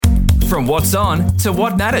From what's on to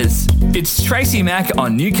what matters. It's Tracy Mack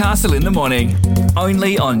on Newcastle in the Morning.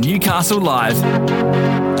 Only on Newcastle Live.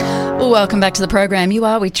 Well, welcome back to the program. You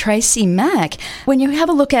are with Tracy Mack. When you have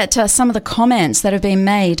a look at some of the comments that have been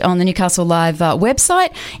made on the Newcastle Live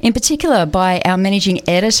website, in particular by our managing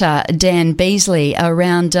editor, Dan Beasley,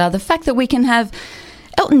 around the fact that we can have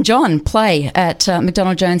Elton John play at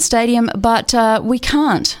McDonald Jones Stadium, but we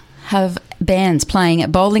can't have bands playing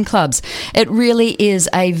at bowling clubs. It really is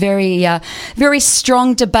a very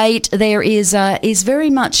strong debate. There is very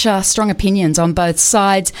much strong opinions on both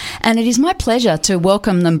sides, and it is my pleasure to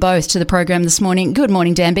welcome them both to the program this morning. Good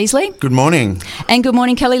morning, Dan Beasley. Good morning. And good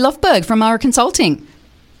morning, Kelly Lofberg from Mara Consulting.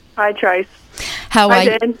 Hi, Trace. How are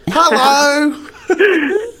you? Dan. Hello.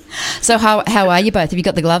 So how are you both? Have you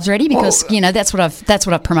got the gloves ready? Because that's what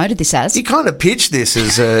I've promoted this as. You kind of pitched this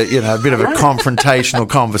as a bit of a confrontational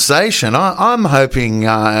conversation. I'm hoping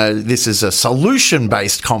this is a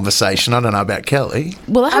solution-based conversation. I don't know about Kelly.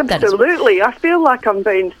 Well, I hope that is. Absolutely. I feel like I'm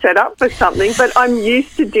being set up for something, but I'm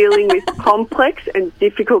used to dealing with complex and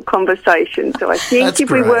difficult conversations. So I think That's if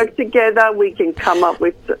great. we work together, we can come up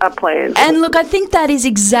with a plan. And look, I think that is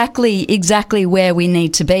exactly where we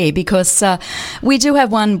need to be, because we do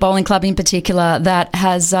have one bowling club in particular that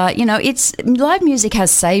has, it's live music has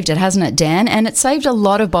saved it, hasn't it, Dan? And it saved a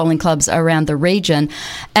lot of bowling clubs around the region.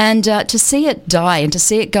 And to see it die and to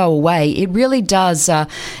see it go away, it really does.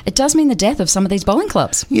 It does mean the death of some of these bowling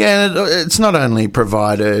clubs. Yeah, it's not only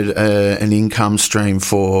provided an income stream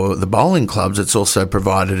for the bowling clubs, it's also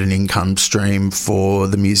provided an income stream for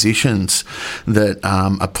the musicians that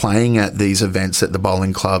are playing at these events that the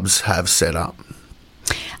bowling clubs have set up.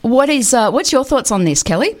 What's your thoughts on this,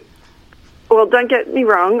 Kelly? Well, don't get me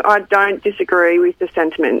wrong, I don't disagree with the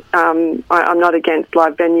sentiment. I'm not against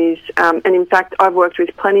live venues. And in fact, I've worked with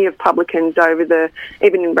plenty of publicans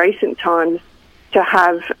even in recent times, to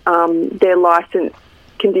have their licence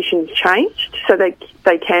conditions changed so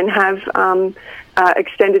they can have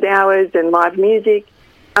extended hours and live music.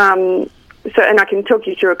 And I can talk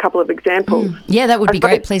you through a couple of examples. Yeah, that would be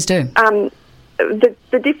great. Please do.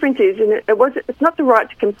 The difference is, and it's not the right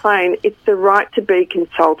to complain, it's the right to be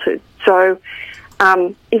consulted. So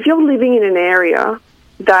if you're living in an area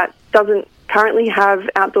that doesn't currently have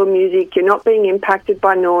outdoor music, you're not being impacted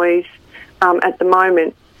by noise at the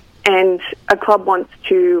moment, and a club wants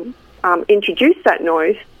to introduce that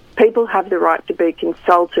noise, people have the right to be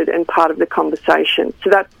consulted and part of the conversation. So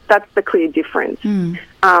that's the clear difference.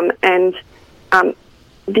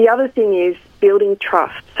 The other thing is building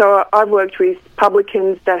trust. So I've worked with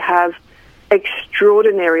publicans that have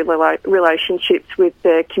extraordinary relationships with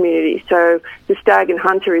their community. So the Stag and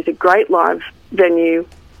Hunter is a great live venue,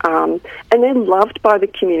 and they're loved by the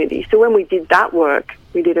community. So when we did that work,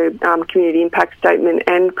 we did a community impact statement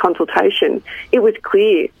and consultation, it was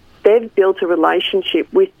clear they've built a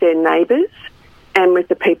relationship with their neighbours and with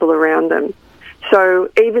the people around them. So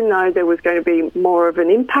even though there was going to be more of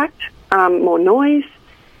an impact, more noise,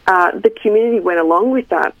 the community went along with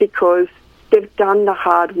that because they've done the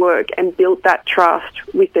hard work and built that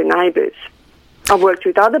trust with their neighbours. I've worked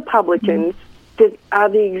with other publicans that are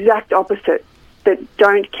the exact opposite, that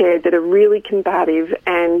don't care, that are really combative,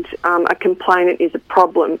 and a complainant is a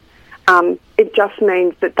problem. It just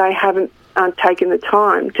means that they haven't taken the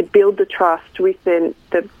time to build the trust with the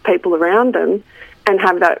people around them and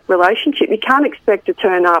have that relationship. You can't expect to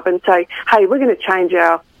turn up and say, hey, we're going to change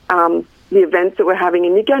our the events that we're having,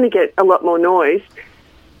 and you're going to get a lot more noise,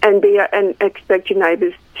 and expect your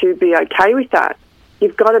neighbours to be okay with that.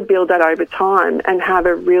 You've got to build that over time and have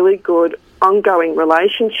a really good ongoing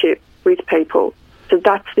relationship with people. So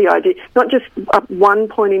that's the idea. Not just a one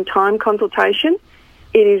point in time consultation.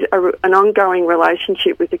 It is an ongoing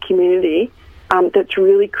relationship with the community that's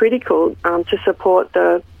really critical to support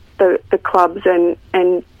the clubs and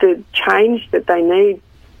the change that they need.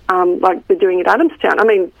 Like they're doing at Adamstown. I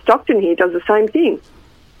mean, Stockton here does the same thing.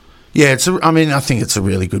 Yeah, I think it's a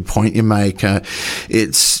really good point you make. The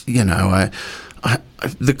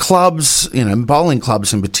clubs, bowling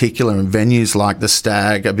clubs in particular, and venues like the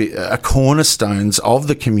Stag are cornerstones of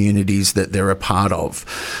the communities that they're a part of,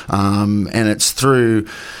 and it's through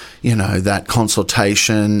that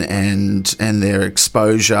consultation and their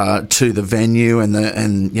exposure to the venue and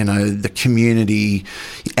the community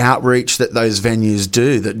outreach that those venues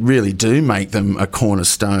do that really do make them a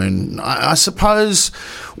cornerstone. I suppose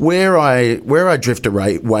where I drift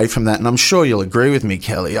away from that, and I'm sure you'll agree with me,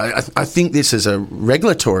 Kelly, I think this is a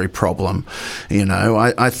regulatory problem.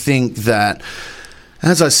 I think that,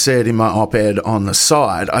 as I said in my op-ed on the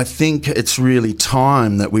site, I think it's really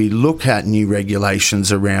time that we look at new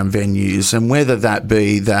regulations around venues, and whether that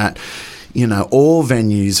be that all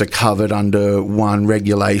venues are covered under one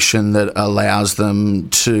regulation that allows them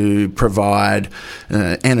to provide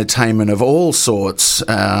entertainment of all sorts,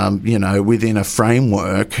 within a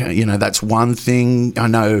framework. That's one thing. I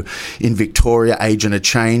know in Victoria, agent of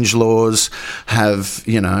change laws have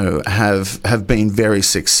been very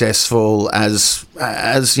successful, as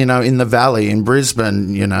in the Valley in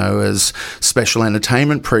Brisbane, as special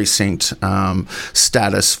entertainment precinct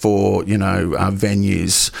status for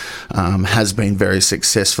venues has been very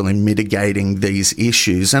successful in mitigating these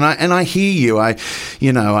issues. And I hear you.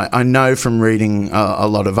 I know from reading a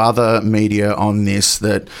lot of other media on this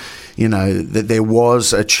that that there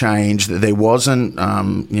was a change, that there wasn't,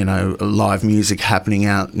 live music happening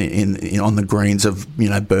out on the greens of,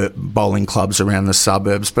 bowling clubs around the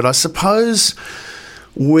suburbs. But I suppose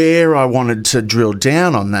where I wanted to drill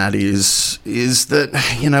down on that is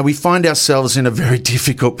that, we find ourselves in a very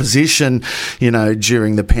difficult position,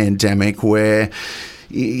 during the pandemic where,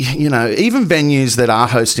 even venues that are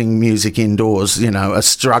hosting music indoors, are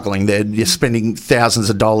struggling. You're spending thousands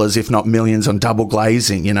of dollars, if not millions, on double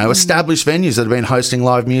glazing. Established venues that have been hosting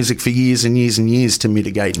live music for years and years and years to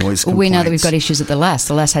mitigate noise complaints. We know that we've got issues at the LAS.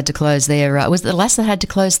 The LAS had to close their. Was it the LAS that had to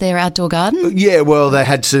close their outdoor garden? Yeah, well, they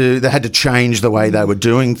had to change the way they were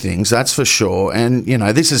doing things. That's for sure. And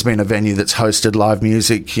this has been a venue that's hosted live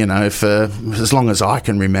music, for as long as I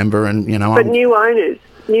can remember. And but new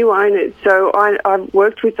owners. So I've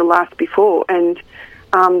worked with the LAS before, and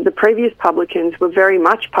the previous publicans were very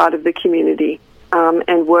much part of the community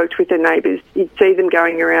and worked with their neighbours. You'd see them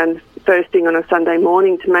going around first thing on a Sunday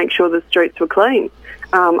morning to make sure the streets were clean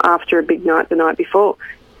after a big night the night before.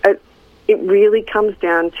 It really comes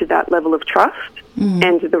down to that level of trust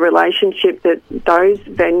and the relationship that those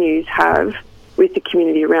venues have with the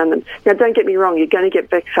community around them. Now, don't get me wrong, you're going to get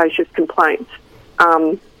vexatious complaints.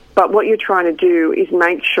 But what you're trying to do is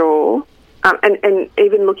make sure, and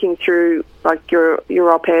even looking through like your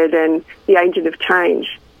op-ed and the agent of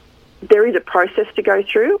change, there is a process to go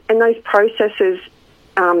through, and those processes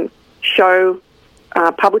show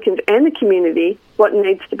publicans and the community what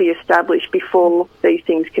needs to be established before these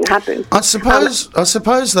things can happen. I suppose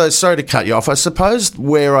though, sorry to cut you off, I suppose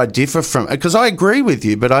where I differ from, because I agree with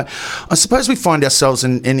you, but I suppose we find ourselves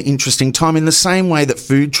in an interesting time in the same way that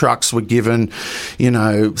food trucks were given,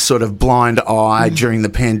 sort of blind eye during the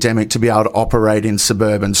pandemic to be able to operate in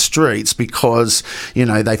suburban streets because,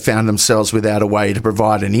 they found themselves without a way to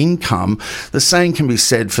provide an income. The same can be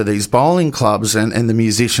said for these bowling clubs and the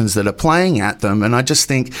musicians that are playing at them. And I just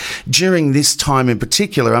think during this time in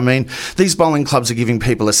particular, these bowling clubs are giving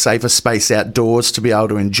people a safer space outdoors to be able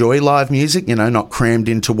to enjoy live music, not crammed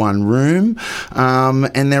into one room.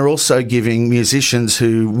 And they're also giving musicians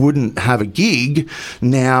who wouldn't have a gig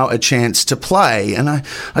now a chance to play. And I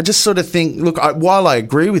just sort of think, look, while I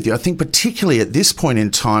agree with you, I think particularly at this point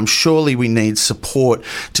in time, surely we need support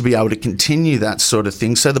to be able to continue that sort of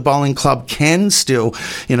thing. So the bowling club can still,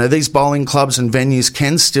 these bowling clubs and venues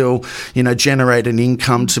can still, generate an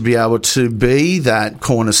income to be able to be that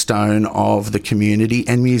cornerstone of the community,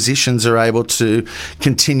 and musicians are able to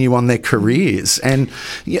continue on their careers. And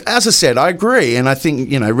as I said, I agree, and I think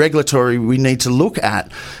regulatory, we need to look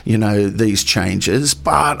at these changes,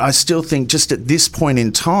 but I still think just at this point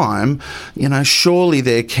in time, surely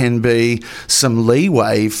there can be some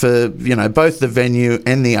leeway for both the venue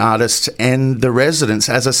and the artists and the residents,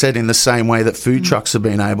 as I said, in the same way that food trucks have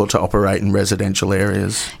been able to operate in residential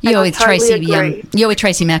areas. You're with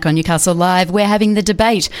Tracy Mack on Newcastle Live. We're having the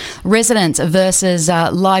debate, residents versus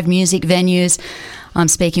live music venues. I'm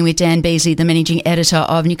speaking with Dan Beasley, the managing editor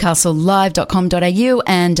of newcastlelive.com.au,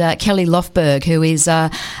 and Kelly Lofberg, who is a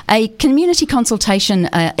community consultation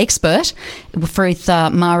expert with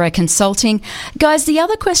Mara Consulting. Guys, the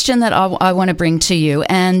other question that I want to bring to you,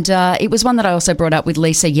 and it was one that I also brought up with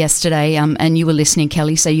Lisa yesterday, and you were listening,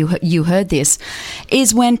 Kelly, so you heard this,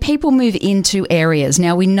 is when people move into areas.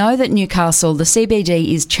 Now, we know that Newcastle, the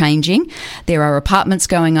CBD is changing. There are apartments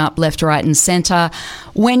going up left, right and centre.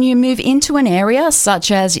 When you move into an area,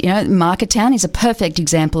 such as, Marketown is a perfect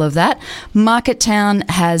example of that. Marketown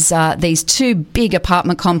has these two big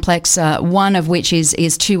apartment complexes, one of which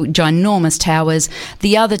is two ginormous towers.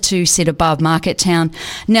 The other two sit above Marketown.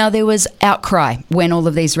 Now, there was outcry when all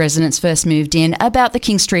of these residents first moved in about the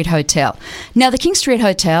King Street Hotel. Now, the King Street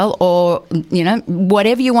Hotel, or,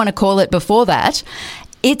 whatever you want to call it before that,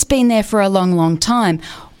 it's been there for a long, long time.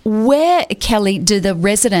 Where, Kelly, how do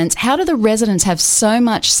the residents have so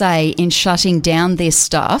much say in shutting down this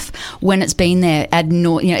stuff when it's been there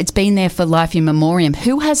it's been there for life in memoriam?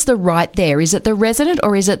 Who has the right there? Is it the resident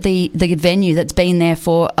or is it the venue that's been there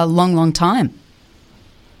for a long, long time?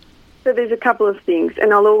 So there's a couple of things,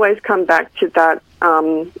 and I'll always come back to that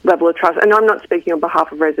level of trust. And I'm not speaking on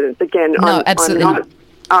behalf of residents. Again, no, absolutely not.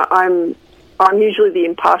 I'm usually the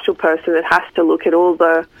impartial person that has to look at all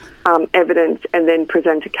the evidence and then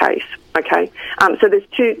present a case. Okay, so there's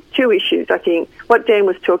two issues. I think what Dan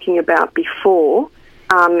was talking about before,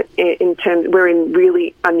 in terms we're in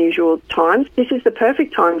really unusual times. This is the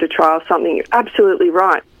perfect time to trial something. You're absolutely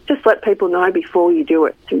right. Just let people know before you do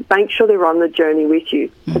it to make sure they're on the journey with you.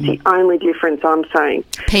 Mm-hmm. That's the only difference I'm saying.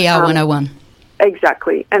 PR 101.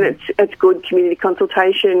 Exactly, and it's good community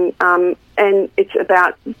consultation, and it's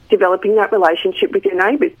about developing that relationship with your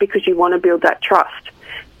neighbours because you want to build that trust.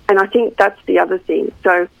 And I think that's the other thing.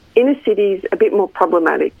 So inner cities a bit more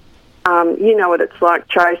problematic. You know what it's like,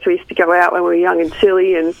 Trace. We used to go out when we were young and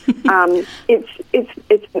silly, and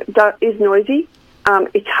it's noisy.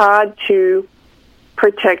 It's hard to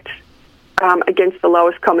protect against the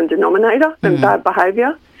lowest common denominator and bad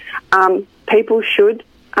behaviour. People should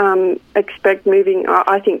expect moving,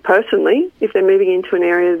 I think personally, if they're moving into an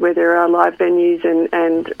area where there are live venues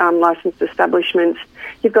and licensed establishments,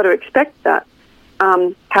 you've got to expect that.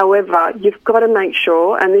 However, you've got to make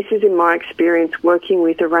sure, and this is in my experience working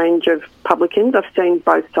with a range of publicans, I've seen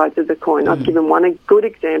both sides of the coin. I've given one a good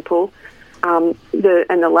example,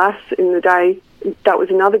 the Lass in the day, that was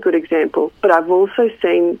another good example. But I've also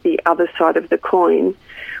seen the other side of the coin,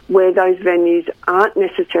 where those venues aren't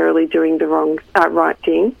necessarily doing the right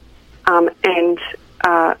thing, and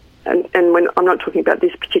when I'm not talking about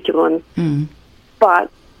this particular one,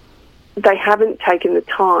 but they haven't taken the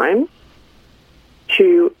time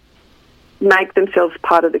to make themselves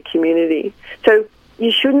part of the community. So you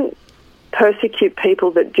shouldn't persecute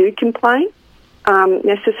people that do complain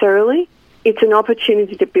necessarily. It's an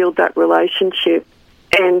opportunity to build that relationship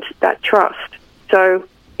and that trust. So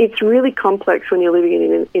it's really complex when you're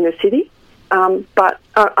living in a city. But,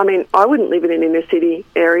 I mean, I wouldn't live in an inner city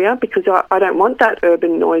area because I don't want that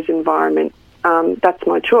urban noise environment. That's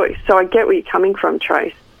my choice. So I get where you're coming from,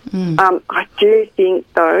 Trace. I do think,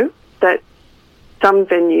 though, that some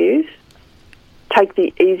venues take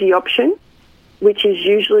the easy option, which is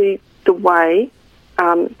usually the way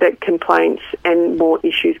that complaints and more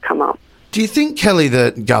issues come up. Do you think, Kelly,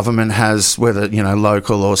 that government has, whether,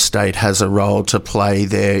 local or state, has a role to play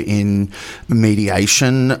there in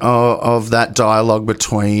mediation of that dialogue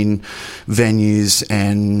between venues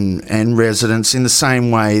and residents, in the same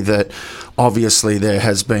way that obviously there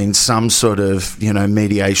has been some sort of,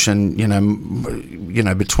 mediation,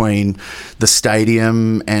 between the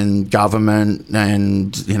stadium and government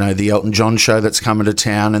and, the Elton John show that's coming to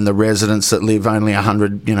town and the residents that live only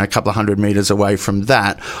a couple of hundred metres away from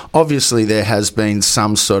that? Obviously there has been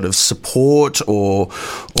some sort of support or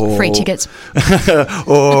free tickets.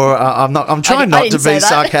 I'm trying not to be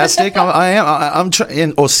sarcastic. I'm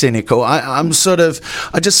or cynical. I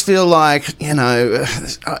just feel like,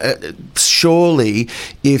 surely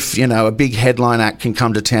if, a big headline act can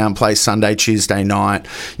come to town, play Sunday, Tuesday night,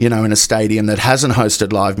 in a stadium that hasn't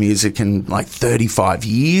hosted live music in like 35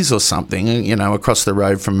 years or something, across the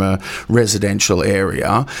road from a residential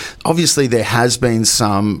area, obviously there has been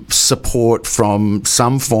some support from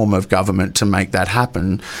some form of government to make that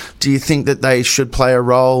happen. Do you think that they should play a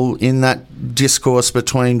role in that discourse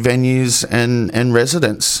between venues and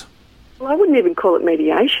residents? Well, I wouldn't even call it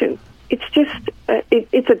mediation. It's just,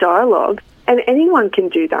 it's a dialogue, and anyone can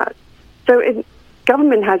do that. So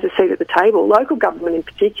government has a seat at the table, local government in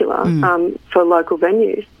particular, for local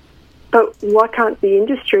venues. But why can't the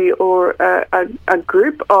industry or a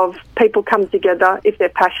group of people come together if they're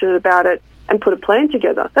passionate about it and put a plan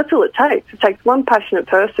together? That's all it takes. It takes one passionate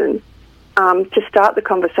person to start the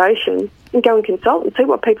conversation and go and consult and see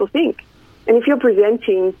what people think. And if you're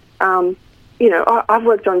presenting, I've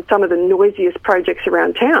worked on some of the noisiest projects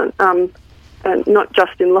around town, and not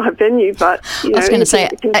just in live venue, but I was going to say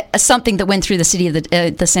something that went through the city of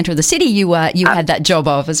the centre of the city. You had that job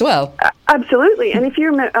of as well. Absolutely, and if you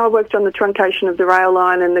remember, I worked on the truncation of the rail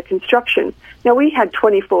line and the construction. Now we had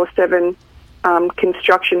 24/7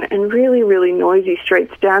 construction and really, really noisy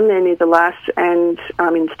streets down there near the Lass and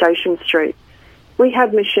in Station Street. We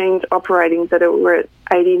had machines operating that were at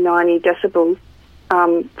 80, 90 decibels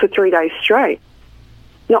for 3 days straight.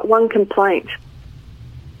 Not one complaint.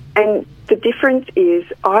 And the difference is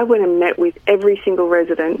I went and met with every single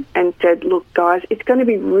resident and said, look, guys, it's going to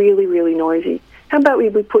be really, really noisy. How about we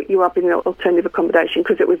put you up in an alternative accommodation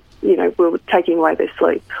because it was, we were taking away their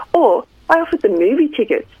sleep. Or I offered them movie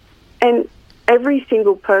tickets, and every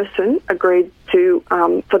single person agreed to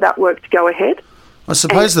for that work to go ahead. I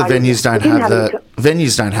suppose the venues don't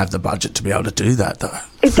have the budget to be able to do that, though.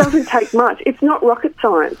 It doesn't take much. It's not rocket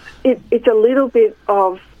science. It's a little bit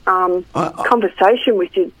of conversation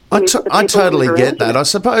with you. I totally get that. I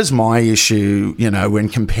suppose my issue, when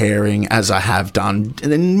comparing, as I have done,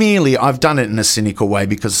 and merely I've done it in a cynical way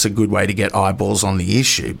because it's a good way to get eyeballs on the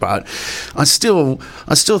issue, but I still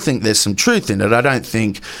think there's some truth in it. I don't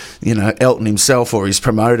think, Elton himself or his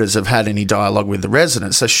promoters have had any dialogue with the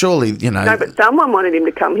residents. So surely, No, but someone wanted him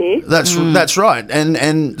to come here. That's right.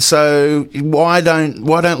 And so why don't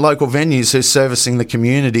local venues who's servicing the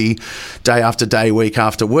community day after day, week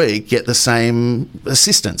after week, get the same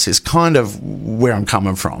assistance? Is kind of where I'm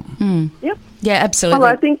coming from. Yep. Yeah, absolutely.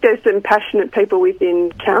 Well, I think there's some passionate people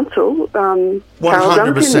within council. 100%.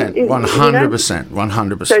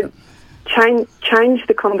 100%. So change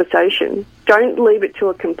the conversation. Don't leave it to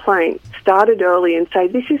a complaint. Start it early and say,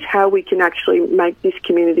 this is how we can actually make this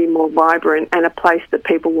community more vibrant and a place that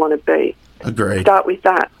people want to be. Agreed. Start with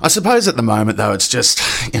that. I suppose at the moment, though, it's just,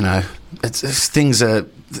 things are...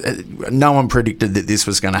 No one predicted that this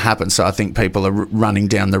was going to happen, so I think people are running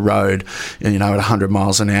down the road, at 100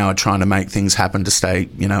 miles an hour trying to make things happen to stay,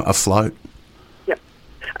 afloat. Yep.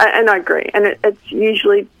 And I agree. And it's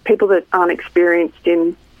usually people that aren't experienced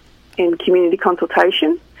in community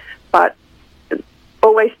consultation, but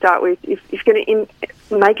always start with, if you're going to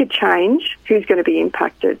make a change, who's going to be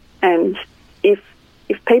impacted? And if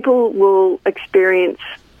people will experience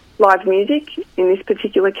live music, in this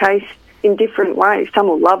particular case, in different ways. Some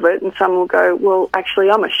will love it and some will go, well,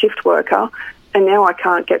 actually, I'm a shift worker and now I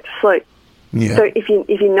can't get to sleep. Yeah. So if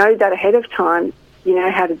you know that ahead of time, you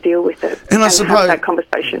know how to deal with it and have that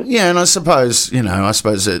conversation. Yeah, and I suppose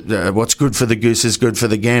that, what's good for the goose is good for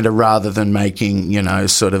the gander, rather than making,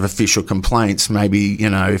 sort of official complaints. Maybe,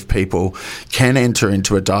 if people can enter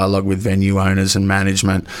into a dialogue with venue owners and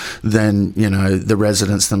management, then, the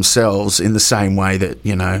residents themselves, in the same way that,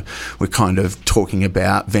 we're kind of talking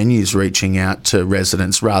about venues reaching out to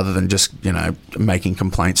residents rather than just, making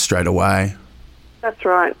complaints straight away. That's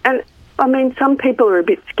right. And, I mean, some people are a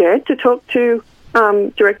bit scared to talk to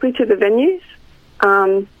directly to the venues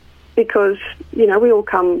because, we all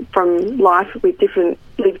come from life with different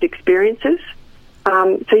lived experiences.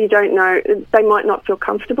 So you don't know, they might not feel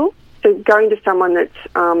comfortable. So going to someone that's,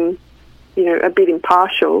 a bit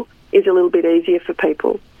impartial is a little bit easier for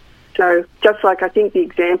people. So just like I think the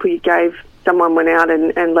example you gave, someone went out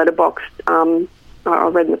and letterboxed, I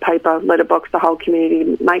read in the paper, letterboxed the whole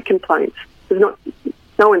community to make complaints.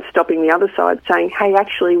 No one's stopping the other side saying, hey,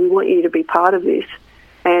 actually, we want you to be part of this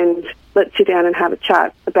and let's sit down and have a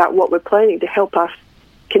chat about what we're planning to help us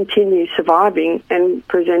continue surviving and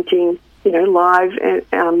presenting, live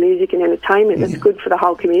music and entertainment that's good for the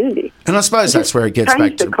whole community. And I suppose that's where it gets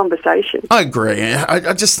back to the conversation. I agree.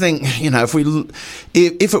 I just think,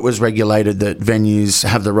 if it was regulated that venues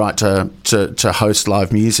have the right to host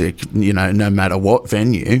live music, no matter what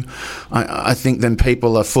venue, I think then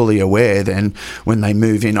people are fully aware then when they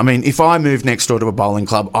move in. I mean, if I moved next door to a bowling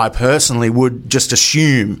club, I personally would just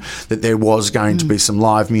assume that there was going to be some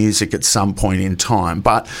live music at some point in time.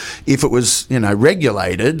 But if it was,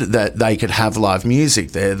 regulated that they could have live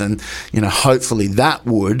music there, then, hopefully that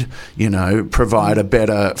would, provide a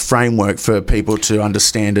better framework for people to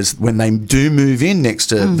understand as when they do move in next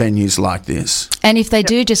to venues like this. And if they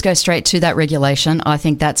do just go straight to that regulation, I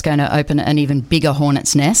think that's going to open an even bigger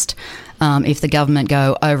hornet's nest. If the government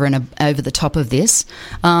go over the top of this.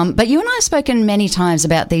 But you and I have spoken many times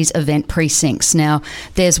about these event precincts. Now,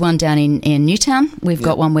 there's one down in Newtown. We've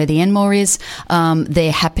got one where the Enmore is.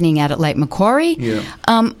 They're happening out at Lake Macquarie.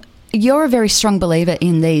 Yeah. You're a very strong believer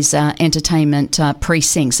in these entertainment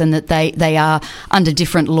precincts and that they are under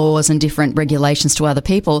different laws and different regulations to other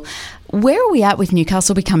people. Where are we at with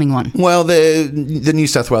Newcastle becoming one? Well, the New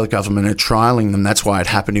South Wales government are trialling them. That's why it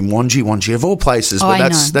happened in Wonji of all places.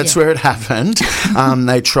 But that's where it happened.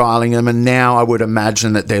 They're trialling them, and now I would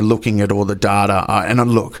imagine that they're looking at all the data.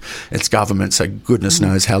 And look, it's government, so goodness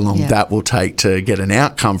knows how long that will take to get an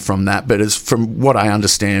outcome from that. But as from what I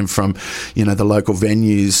understand from, the local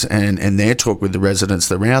venues and their talk with the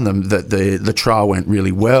residents around them, that the trial went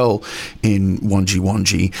really well in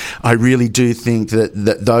Wonji. I really do think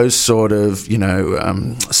that those sort of,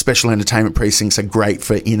 special entertainment precincts are great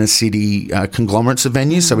for inner city conglomerates of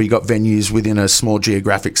venues. So we've got venues within a small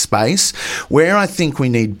geographic space. Where I think we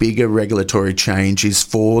need bigger regulatory change is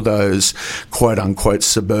for those quote unquote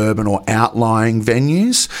suburban or outlying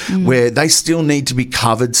venues where they still need to be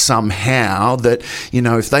covered somehow, that,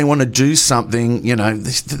 if they want to do something,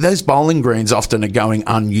 those bowling greens often are going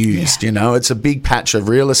unused. It's a big patch of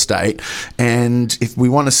real estate. And if we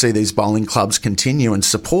want to see these bowling clubs continue and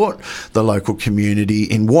support the local community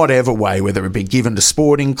in whatever way, whether it be given to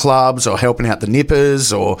sporting clubs or helping out the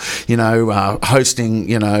nippers or,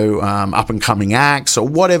 hosting, up and coming acts or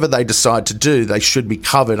whatever they decide to do, they should be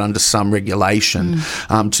covered under some regulation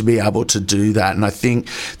to be able to do that. And I think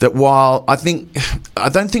that while I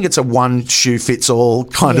don't think it's a one shoe fits all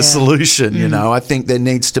kind of solution, I think there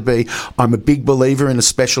needs to be, I'm a big believer in a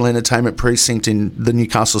special entertainment precinct in the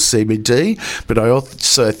Newcastle CBD, but I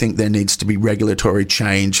also think there needs to be regulatory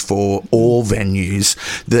change for all venues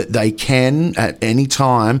that they can at any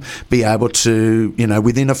time be able to,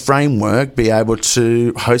 within a framework, be able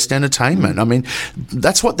to host entertainment. I mean,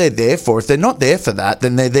 that's what they're there for. If they're not there for that,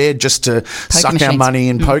 then they're there just to suck our money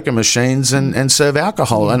in poker machines and serve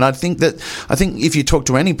alcohol. And I think if you talk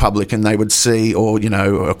to any publican, they would see, or,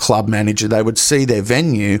 a club manager, they would see their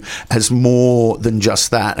venue as more than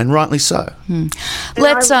just that, and rightly so.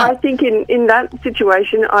 I think in that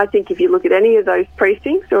situation, I think if you look at any of those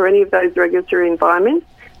precincts or any of those regulatory environments,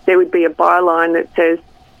 there would be a byline that says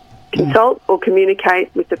consult or communicate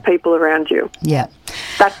with the people around you. Yeah.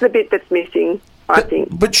 That's the bit that's missing, I think.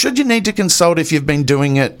 But should you need to consult if you've been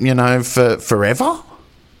doing it, for forever?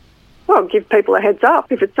 Well, give people a heads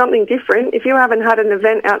up. If it's something different, if you haven't had an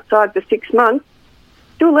event outside for 6 months,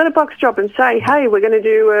 do a letterbox drop and say, hey, we're going to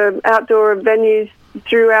do outdoor venues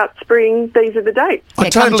throughout spring, these are the dates. I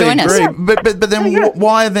totally agree. But then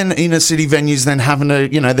why then inner city venues then having to,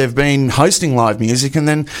 they've been hosting live music and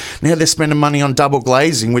then now they're spending money on double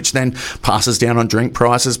glazing, which then passes down on drink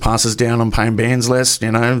prices, passes down on paying bands less,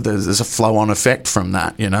 there's a flow on effect from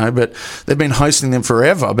that, but they've been hosting them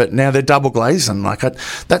forever, but now they're double glazing.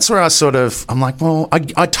 That's where I'm like, well,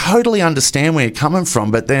 I totally understand where you're coming from,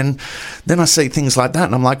 but then I see things like that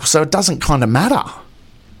and I'm like, so it doesn't kind of matter.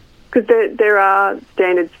 Because there are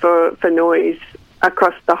standards for noise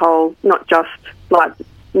across the whole, not just live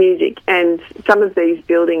music, and some of these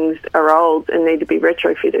buildings are old and need to be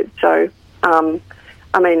retrofitted. So,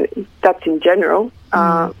 that's in general.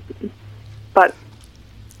 But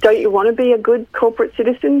don't you want to be a good corporate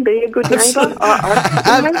citizen, be a good neighbour?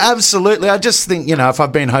 Absolutely. I just think, if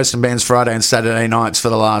I've been hosting bands Friday and Saturday nights for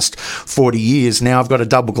the last 40 years, now I've got a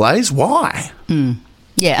double glaze. Why?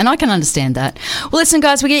 Yeah, and I can understand that. Well, listen,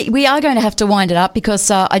 guys, we are going to have to wind it up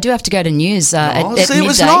because I do have to go to news at midday. It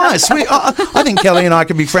was nice. I think Kelly and I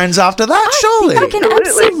can be friends after that, surely. I can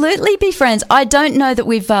absolutely be friends. I don't know that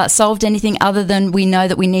we've solved anything other than we know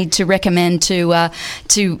that we need to recommend to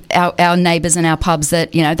our neighbours and our pubs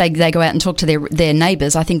that, they go out and talk to their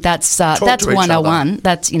neighbours. I think that's 101.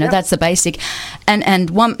 That's, that's the basic. And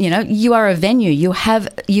one, you are a venue. You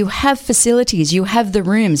have facilities. You have the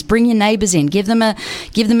rooms. Bring your neighbours in. Give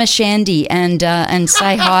them a shandy and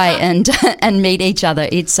say hi and meet each other.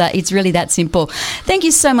 It's really that simple. Thank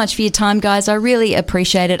you so much for your time, guys. I really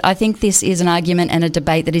appreciate it. I think this is an argument and a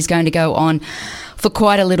debate that is going to go on for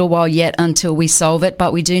quite a little while yet until we solve it,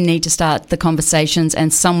 but we do need to start the conversations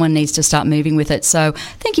and someone needs to start moving with it. So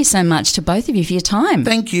thank you so much to both of you for your time.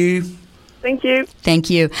 Thank you. Thank you. Thank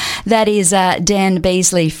you. That is Dan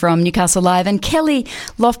Beasley from Newcastle Live and Kelly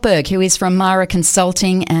Lofberg, who is from Mara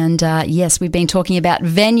Consulting. And yes, we've been talking about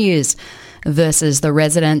venues versus the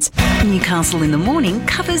residents. Newcastle in the Morning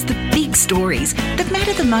covers the big stories that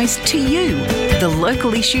matter the most to you, the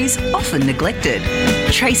local issues often neglected.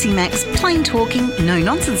 Tracy Mack's plain talking, no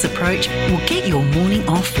nonsense approach will get your morning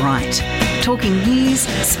off right. Talking news,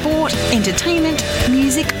 sport, entertainment,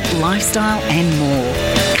 music, lifestyle and more.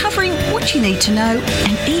 Covering what you need to know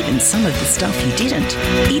and even some of the stuff you didn't.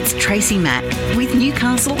 It's Tracy Mack with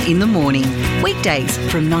Newcastle in the Morning. Weekdays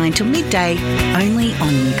from 9 till midday, only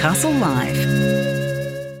on Newcastle Live.